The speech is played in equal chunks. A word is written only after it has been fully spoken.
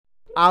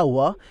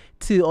hour.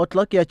 2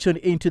 o'clock, you're tuned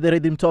into the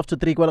Rhythm 12 to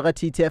 3 Kwalaga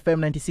TTFM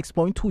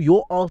 96.2,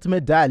 your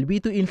ultimate dial. We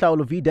to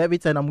Inhlaulo V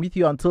Davids, and I'm with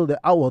you until the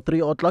hour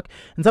 3 o'clock.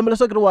 And some of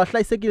the was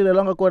hlaysekile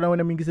longa kona when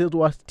I'm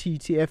was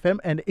TTFM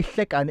and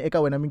ihlekani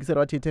eka when I'm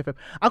TTFM.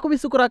 Akubi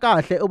sukura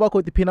kahle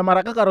ubako tipina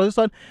maraka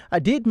karoson. I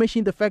did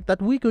mention the fact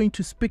that we're going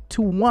to speak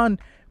to one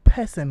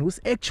person who's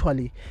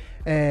actually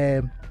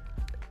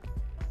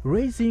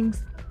raising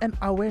an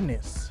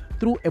awareness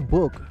through a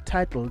book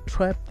titled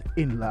Trapped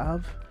in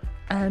Love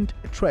and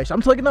Trash.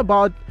 I'm talking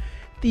about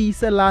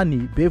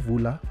Tiselani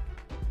Bevula,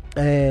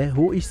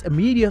 who is a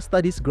media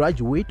studies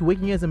graduate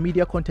working as a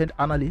media content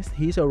analyst.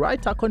 He's a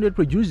writer, content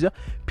producer,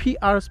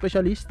 PR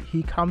specialist.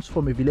 He comes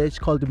from a village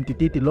called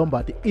Mtititi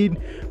Lombard in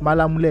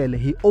Malamulele.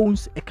 He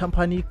owns a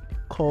company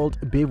called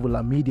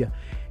Bevula Media.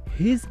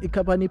 His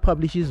company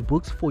publishes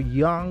books for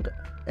young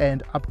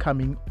and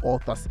upcoming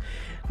authors.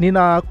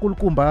 Nina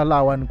kulkumba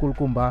lawan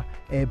kulkumba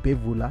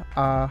Bevula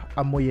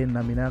amoyen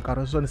na mina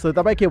karosoni. So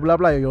tabay ke bla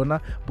bla yona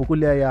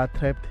bukulia ya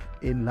Trapped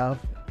in Love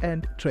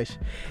and Trash.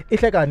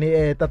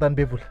 Ihlekani tatan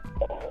Bevula.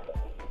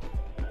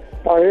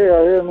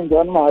 Aye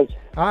minjani manje?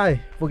 Hayi,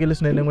 vukile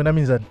swinene n'wina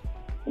minjani?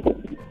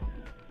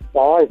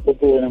 Hayi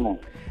pfukile man.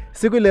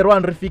 Siku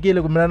lerwani ri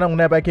fikile kumina na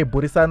n'wina va ke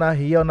burisana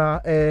hi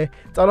yona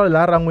tsalwa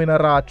la ra n'wina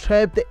ra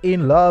Trapped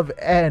in Love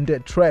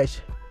and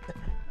Trash.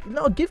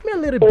 Now, give me a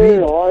little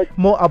bit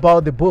more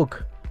about the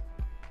book.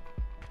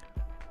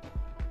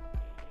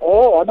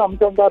 Oh, I'm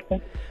talking about.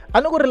 I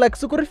know like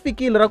sukuri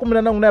fikile ra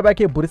kumina na n'wina va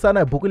ke burisana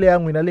hi buku leya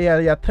n'wina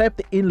leya ya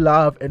Trapped in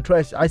Love and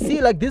Trash. I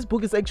see like this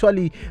book is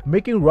actually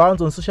making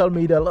rounds on social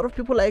media. A lot of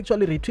people are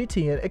actually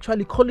retweeting and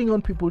actually calling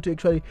on people to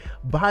actually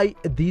buy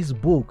this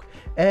book.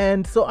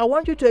 And so I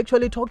want you to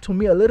actually talk to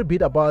me a little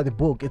bit about the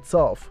book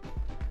itself.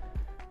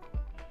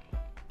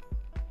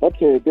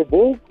 Okay, the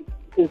book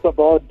is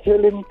about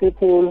telling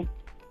people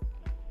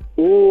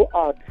who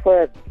are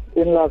trapped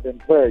in love and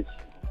trash.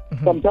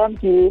 Mm-hmm.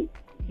 Sometimes you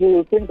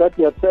think that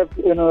you are trapped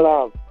in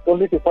love,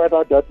 only to find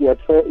out that you are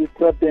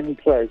trapped in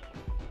trash.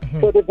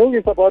 Mm-hmm. So the book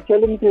is about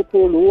telling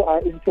people who are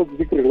in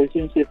toxic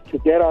relationships to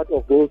get out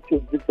of those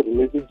toxic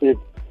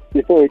relationships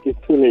before it is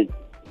too late.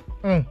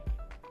 Mm.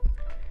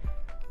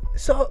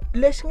 So,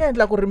 leswi nga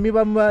endla ku ri mi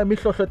va mi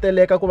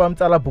hlohloteleka ku va mi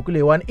tsala buku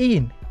leyiwani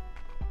in?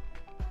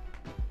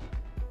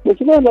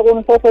 Leswi nga endla ku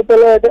ni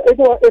hlohloteleka i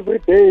ku va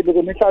everyday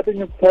loko ni hlaya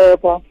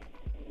ti-newspaper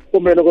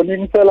kumbe loko ni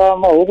yingisela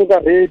mahungu ka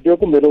radio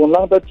kumbe loko ni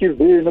languta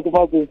TV ni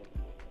kuma ku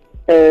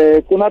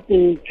ku na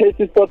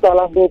ti-cases to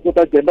tala ngopfu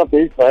ta gender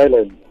based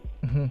violence.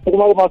 Ni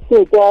kuma ku masiku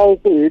hinkwawo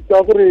ku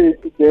hita ku ri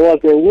there was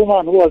a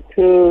woman who was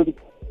killed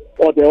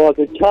or there was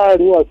a child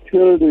who was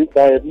killed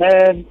by a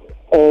man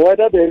or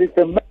whether there is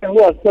a man who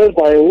was killed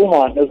by a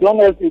woman, as long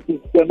as it is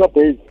gender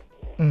based.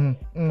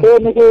 So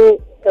ni ku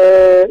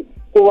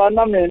va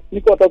na mina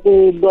ni kota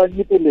ku lwa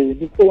nyimpi leyi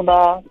ni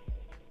pfuna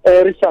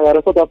rixaka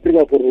ra South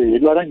Africa ku ri hi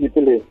lwa na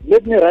nyimpi leyi.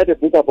 Let me write a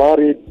book about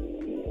it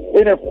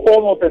in a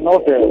form of a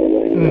novel.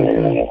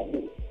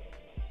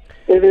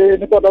 Ivi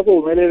ni kota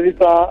ku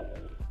humelerisa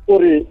ku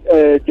ri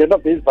gender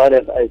based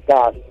violence a yi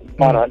kahle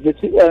mara ni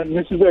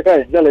swi veka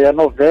hi ndlela ya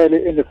novel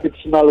in a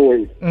fictional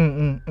way.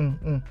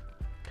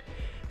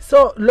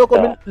 So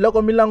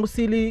loko mi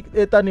langusili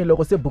tani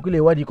loko se buku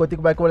leyiwani yi koti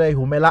ku va yi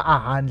humela a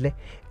handle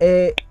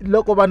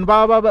loko vanhu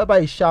va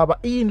yi xava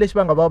i yini lexi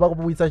va nga va ku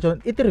vuyisa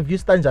xona i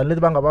ti-reviews ta njhani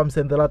leti va nga va mi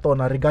sendela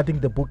tona regarding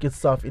the book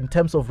itself in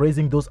terms of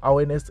raising those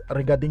awareness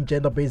regarding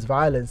gender based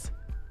violence?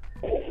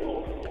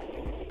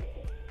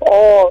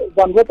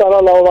 Vanhu vo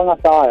tala lava va nga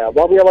hlaya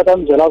va vuya va ta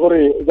mi byela ku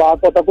ri va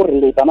kota ku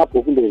relate na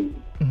buku leyi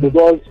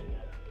because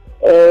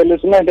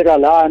leswi nga endleka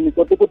laha ni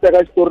koti ku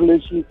teka xitori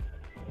lexi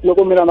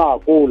loko mina na ha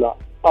kula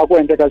a ku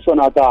endleka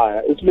xona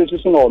kaya i swilo leswi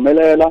swi nga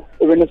humelela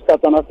ivi ni swi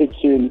katsa na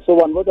fiction. So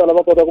vanhu vo tala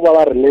va kota ku va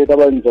va relate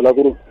va ni byela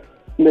ku ri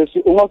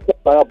leswi u nga swi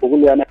hlaya buku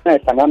liyani a hi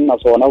hlangani na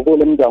swona ku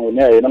le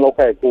mindyangwini ya hina loko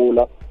kha hi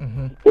kula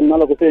ku na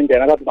loko se hi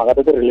nghena ka timhaka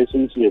ta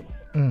ti-relationship.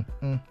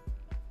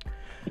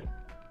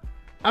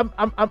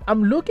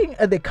 I'm looking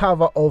at the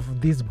cover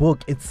of this book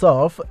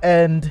itself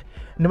and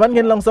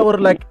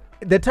like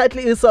the title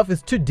itself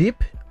is too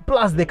deep,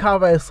 plus the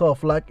cover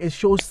itself like it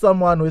shows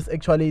someone who is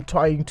actually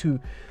trying to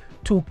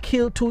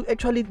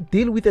actually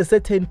deal with a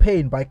certain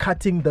pain by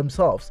cutting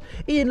themselves.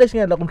 This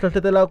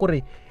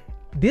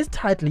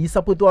title is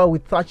supported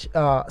with such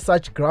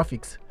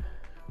graphics.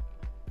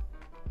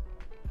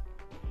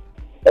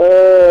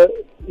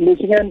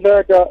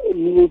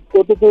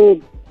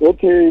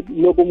 Okay,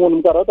 loko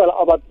munhu minkarhi yo tala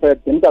a va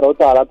trapped hi minkarhi yo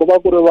tala ku va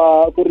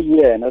ku ri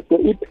yena so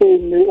i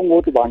pain leyi u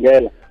ngo ti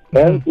vangela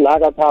hence laha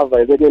ka cover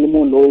hi vekeli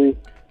munhu loyi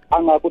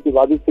a nga ku ti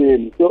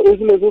vaviseni. So i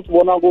swilo leswi swi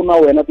vonaka na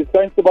wena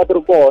ti-signs ti va ti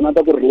ri kona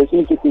ta ku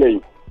relationship leyi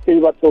se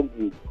yi va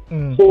toxic.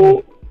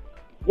 So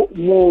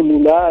munhu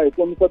laha hi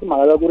kombisa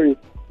timhaka ta ku ri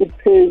i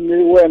pain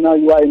wena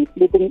you are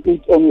inflicting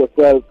it on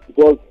yourself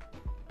because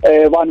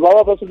vanhu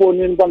va va swi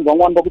vonini vanhu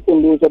van'wani va ku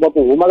tsundzuxa va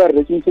ku huma ka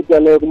relationship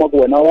yaleyo kuma ku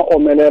wena wa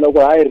omelela ku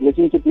hayi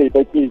relationship leyi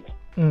ta cinca.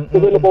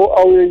 Ivi loko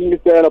a wu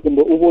yingisela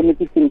kumbe u voni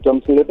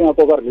ti-symptoms leti nga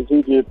koka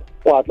relationship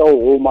u hatla u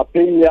huma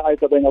pain leyi a yi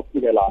ta va yi nga ku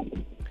fikelanga.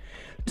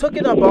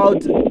 talking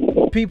about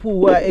people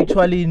who are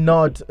actually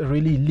not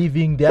really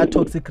living their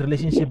toxic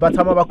relationship, but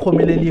some of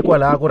khomeleli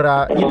kwala ku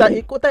ra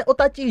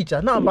ita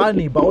cica na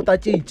hambani ba uta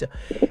cica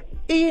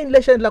i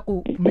lexi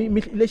endlaku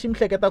lexi mi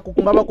hleketaku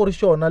ku nga va ku ri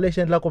xona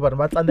lexi endlaku vanhu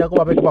va tsandzeka ku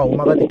va veka va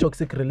huma ka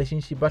ti-toxic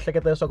relationship va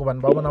hleketa leswaku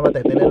vanhu va vona va ta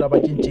hetelela va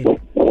cincile.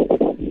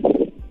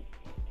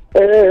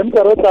 Hi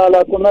minkarhi yo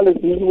tala ku na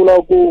leswi ni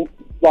vulaka ku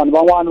vanhu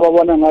van'wani va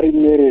vona nga ri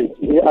marriage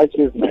i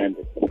achievement.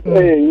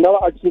 Yi nga va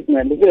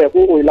achievement se hi ku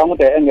u yi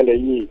languta hi angle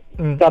yihi.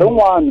 Nkarhi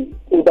wun'wani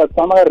u ta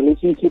tshama ka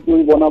relationship u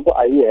yi vona ku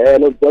a yi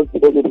helo just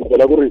because u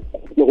tibyela ku ri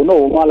loko no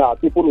huma laha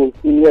people will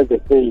see me as a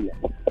failure.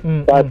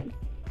 But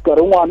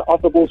nkarhi wun'wani a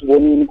fika u swi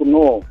vonini ku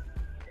no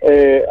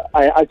a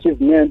hi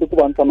achievement ku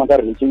va ni tshama ka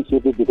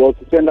relationship because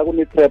swi endla ku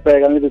ni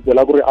trapeka ni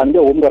tibyela ku ri a ni nge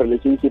humi ka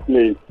relationship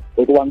leyi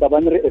hikuva ni ta va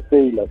ni ri a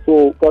failure. So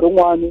nkarhi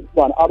wun'wani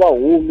vanhu a va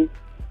humi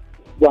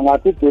va nga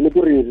ti byeli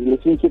ku ri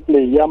relationship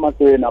leyi ya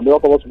mahlweni hambi va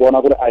kha va swi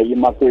vona ku ri a yi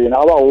mahlweni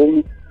a va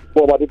humi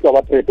vo va titwa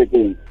va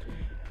trapekeni.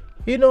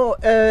 You know,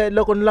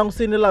 loko ni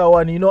langusini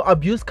lawani, you know,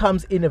 abuse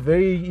comes in a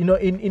very, you know,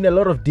 in a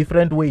lot of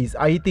different ways.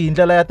 A yi ti hi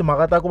ndlela ya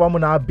timhaka ta ku va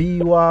munhu a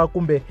biwa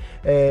kumbe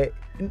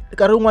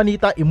nkarhi wun'wani yi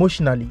ta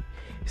emotionally.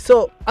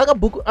 So aka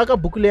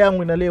buku leyi ya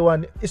n'wina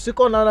leyiwani swi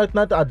kona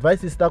na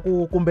ti-advices ta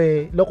ku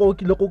kumbe loko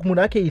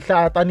munhu a khe yi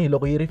hlaya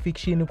tanihiloko yi ri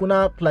fiction ku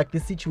na like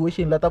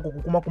ti-situation la ta ku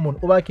kuma ku munhu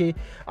u va khe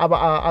a va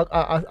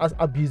a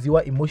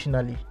abusiwa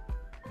emotionally.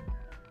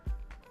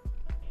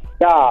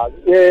 Ya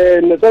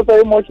leswi swa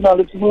emotional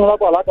swi sungula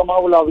kwala ka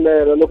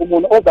mavulavulelo loko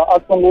munhu o za a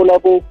sungula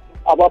ku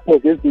a va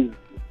possessive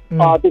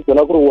a ti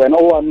byela ku ri wena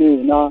u wa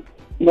mina,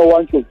 no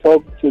one should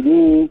talk to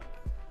you,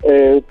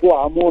 ku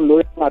hava munhu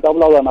loyi a nga ta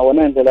vulavula na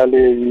wena hi ndlela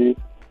leyi,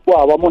 ku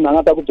hava munhu a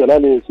nga ta ku byela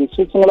leswi.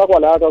 Swi sungula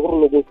kwalaya ka ku ri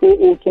loko se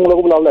u sungula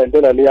ku vulavula hi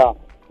ndlela liya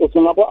u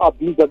sungula ku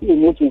abuse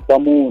ti-emotions ta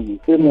munhu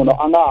se munhu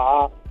a nga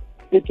ha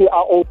titwi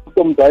a own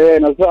vutomi bya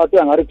yena se a ti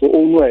a nga ri byi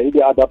owniwe hi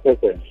the other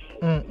person.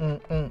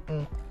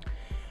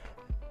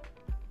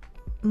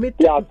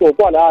 Ya so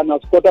kwalaya na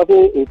swi kota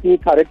ku hi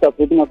ti-characters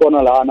leti nga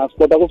kona laha na swi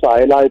kota ku swi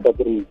highlighta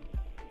ku ri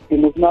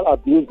emotional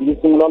abuse yi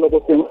sungula loko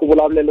se u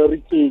vulavulelo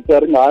ri cinca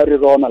ri nga ha ri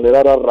rona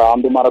leri ra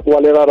rirhandzu mara ku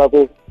va lera ra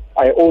ku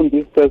I own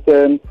this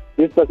person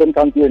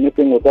can't do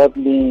anything without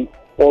me,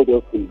 all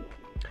those things.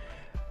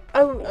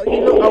 I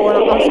want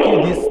to ask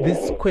you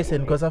this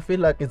question because I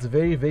feel like it's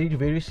very, very,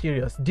 very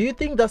serious. Do you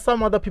think that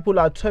some other people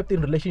are trapped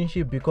in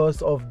relationship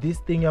because of this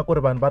thing ya ku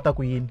ri vanhu va ta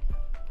ku yini?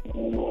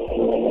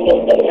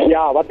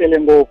 Ya va tele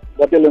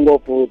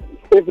ngopfu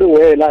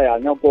everywhere la hi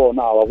hanya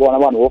kona va vona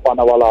vanhu vo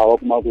fana valava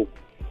kuma ku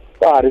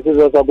ka ha ri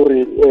sweswo swa ku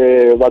ri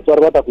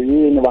vatswari va ta ku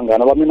yini,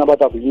 vanghana va mina va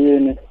ta ku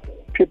yini,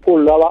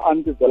 people lava a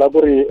ni tibyela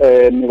ku ri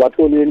ni va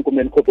tholini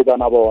kumbe ni khopeka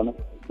na vona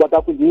va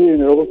ta ku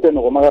yini loko se ni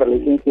huma ka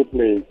relationship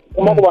leyi.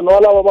 Kuma ku vanhu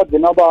valava va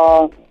gcina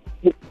va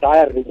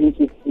dlaya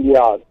relationship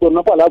liya. So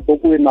na kwalaha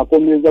bukwini na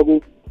kombisa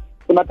ku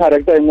ku na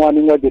character yin'wana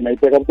yi nga gcina yi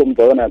teka vutomi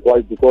bya yona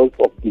hinkwayo because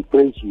of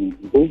depression.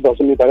 Leswi va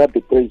swi leta ka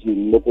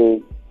depression loko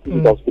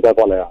swi ta swi fika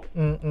kwalaya.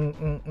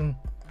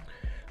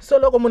 So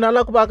loko munhu a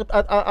lava ku va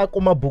a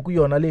kuma buku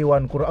yona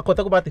leyiwani ku ri a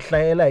kota ku va ti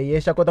hlayela hi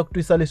yexe a kota ku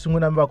twisisa leswi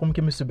n'wina mi va ku mi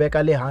khe mi swi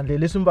veka le handle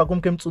leswi mi va ku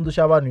mi khe mi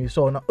tsundzuxa vanhu hi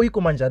swona u yi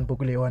kuma njhani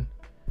buku leyiwani?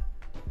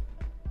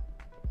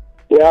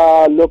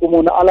 Ya loko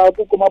munhu a lava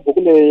ku kuma buku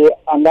leyi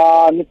a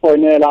nga ni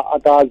fonela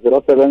aka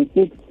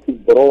 076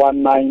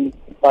 019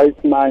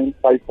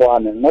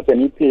 5951 na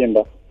tani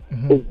phinda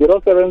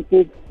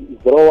 076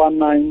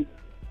 019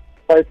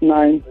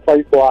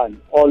 5951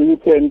 or you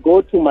can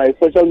go to my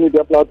social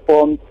media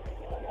platforms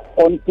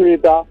on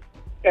Twitter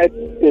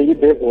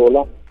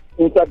 @Bevula,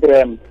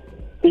 Instagram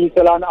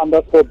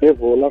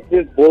 _Bevula,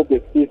 Facebook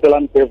is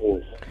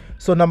Bevula.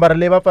 So number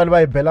leyi va pfali va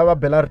yi bela va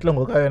bela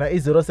riqingho ka yona i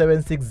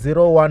 076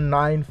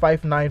 019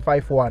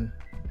 5951.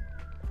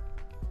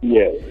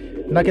 Yes.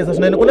 Na khensa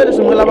swinene ku na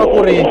leswi mi nga lava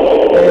ku ri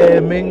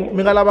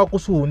mi nga lava ku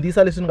swi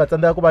hundzisa leswi ni nga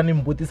tsandzeka ku va ni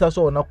mi vutisa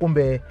swona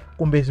kumbe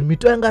mi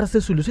twa nga ri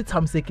se swilo swi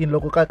tshamisekile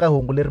loko ka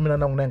hungu leri mina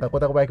na n'wina hi nga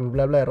kota ku va hi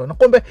vulavula hi rona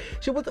kumbe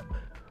xivutiso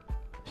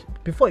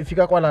before hi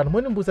fika kwalano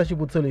mo ni mi vutisa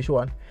xivutiso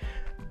lexiwani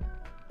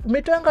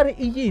mi twa nga ri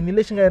i yini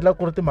lexi nga endla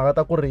ku ri timhaka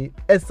ta ku ri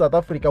as South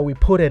Africa we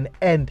put an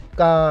end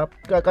ka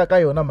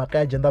yona mhaka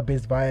ya gender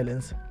based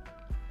violence?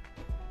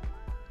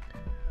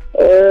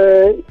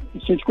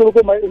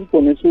 Xikulukumba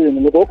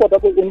information loko u kota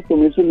ku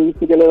information yi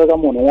fikelela ka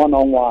munhu un'wana na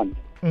un'wana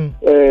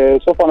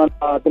swo fana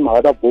na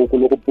timhaka ta buku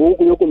loko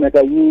buku yo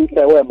kumeka yi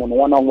hlayiwa hi munhu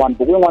un'wana na un'wana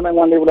buku yin'wana na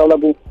yin'wana leyi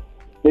vulavulaka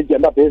hi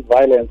gender based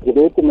violence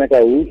loko yi kumeka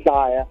hi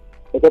hlaya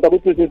hi kota ku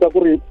twisisa ku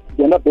ri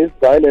gender based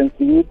violence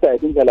yi ta hi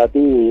tindlela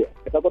tihi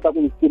hi ta kota ku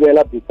yi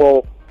sivela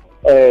before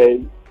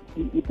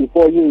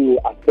yi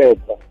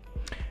affecta.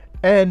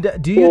 And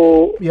do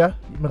you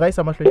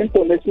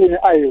information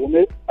a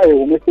hi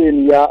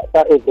humeseni ya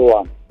ta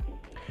everyone.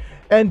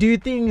 And do you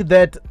think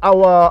that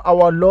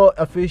our law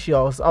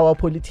officials, our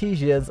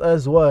politicians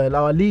as well,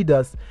 our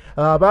leaders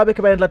va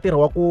veke va endla ntirho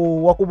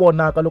wa ku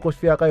vonaka loko swi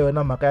fika ka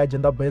yona mhaka ya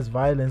gender based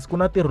violence? Ku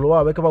na ntirho lowu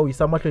va veke va wu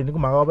yisa mahlweni ku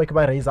mhaka va veke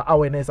va raise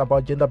awareness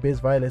about gender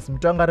based violence? Mi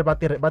twa nga ri va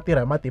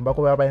tirha hi matimba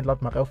ku va endla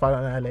mhaka yo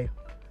fana na yaleyo?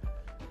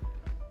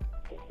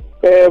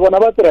 Vona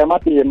va tirha hi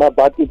matimba,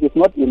 but it is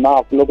not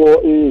enough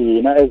loko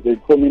hina as a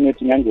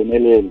community nga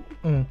ngheneleli.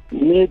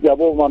 Media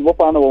vo vanhu vo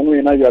fana na vo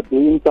n'wina, you are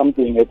doing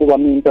something hikuva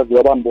mi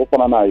interview vanhu vo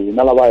fana na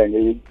hina lava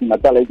hi nga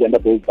tala hi gender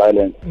based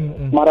violence.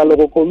 Mara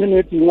loko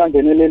community yi nga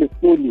ngheneleli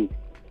fully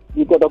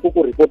yi kota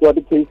ku reportiwa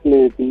ti-case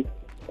leti,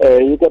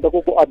 yi kota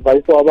ku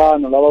advise-wa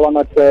vanhu lava va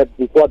nga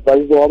trapped, ku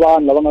advise-wa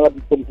vanhu lava nga ka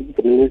ti-toxic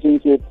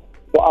relationships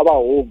ku ava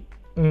home.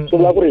 So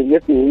vula ku ri hi nge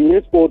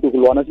swi koti ku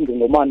lwa na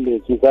xinghungumani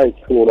lexi za hi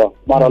hlula,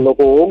 mara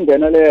loko ho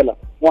nghenelela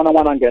n'wana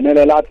na n'wana a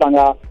nghenelela a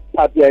tlanga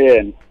part ya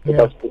yena u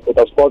ta swi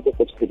kota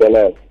ku swi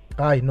fikelela.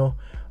 Hayi no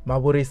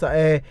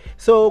mavurisa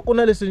so ku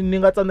na leswi ni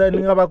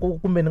nga va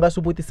kumbe ni nga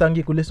swi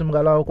vutisangiki leswi mi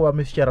nga lava ku va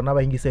mi swi share na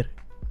vayingiseri?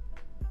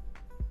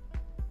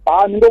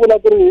 Ni nga vula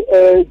ku ri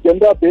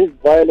gender based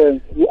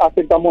violence yi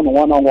affecta munhu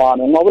un'wana na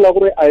un'wana. U nga vula ku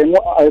ri a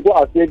hi ku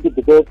affect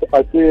because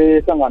a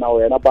swi hlangana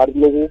wena, but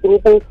loko ku ri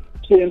ku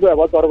swi endliwa hi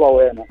vatswari va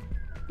wena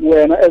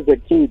as a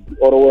kid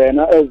or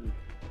wena as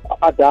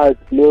adult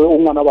loyi u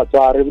nga na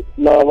vatswari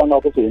lava va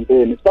nga ku swi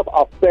endleni, swi ta ku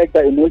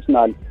affecta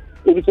emotionally,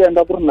 ivi swi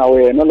endla ku ri na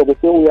wena loko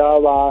se u ya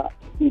va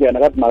nghena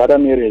ka timhaka ta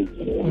marriage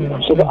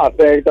swi ku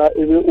affecta,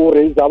 ivi u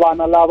raise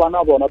vana lava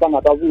na vona va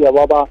nga ta vuya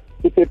va va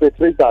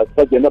ti-perpetrators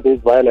ta gender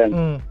based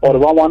violence or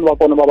van'wani va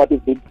kona va va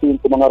ti-victims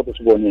va nga ri ku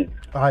swi voneni.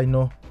 I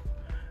know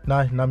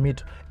na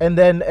mito. And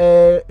then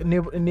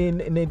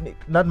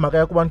na timhaka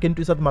ya ku va ni ke ni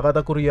twisa timhaka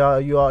ta ku ri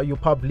you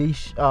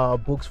publish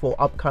books for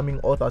upcoming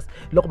authors.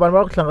 Loko vanhu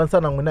va ku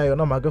hlanganisa na n'wina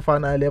yona mhaka yo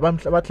fana leyi va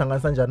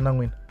hlanganisa njhani na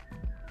n'wina?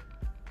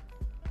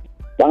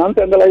 Va nga mi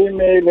sendela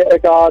email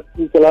eka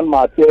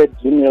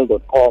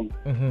tiselanmati@gmail.com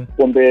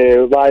kumbe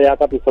va ya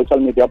ka ti-social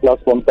media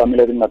platforms ta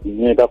mina leti nga ti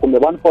nyika, kumbe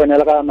va ni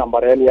fonela ka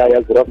nambara yaliya ya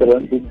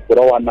 076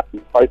 019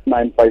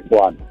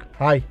 5951.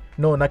 Hayi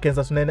no na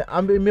khensa swinene,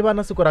 ambi mi va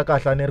na siku ra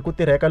kahle ni ri ku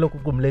tirheka loko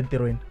ku mi le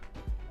ntirhweni.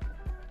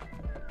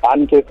 A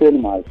ni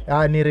khenseni mali.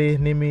 Ni ri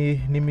ni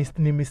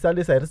mi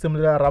salisa hi risimu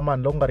ra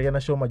mani loko nga ri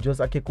yena Sho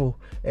Majozi akhe ku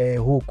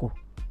huku.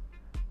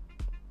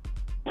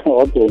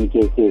 Okay, ni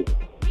khenseni.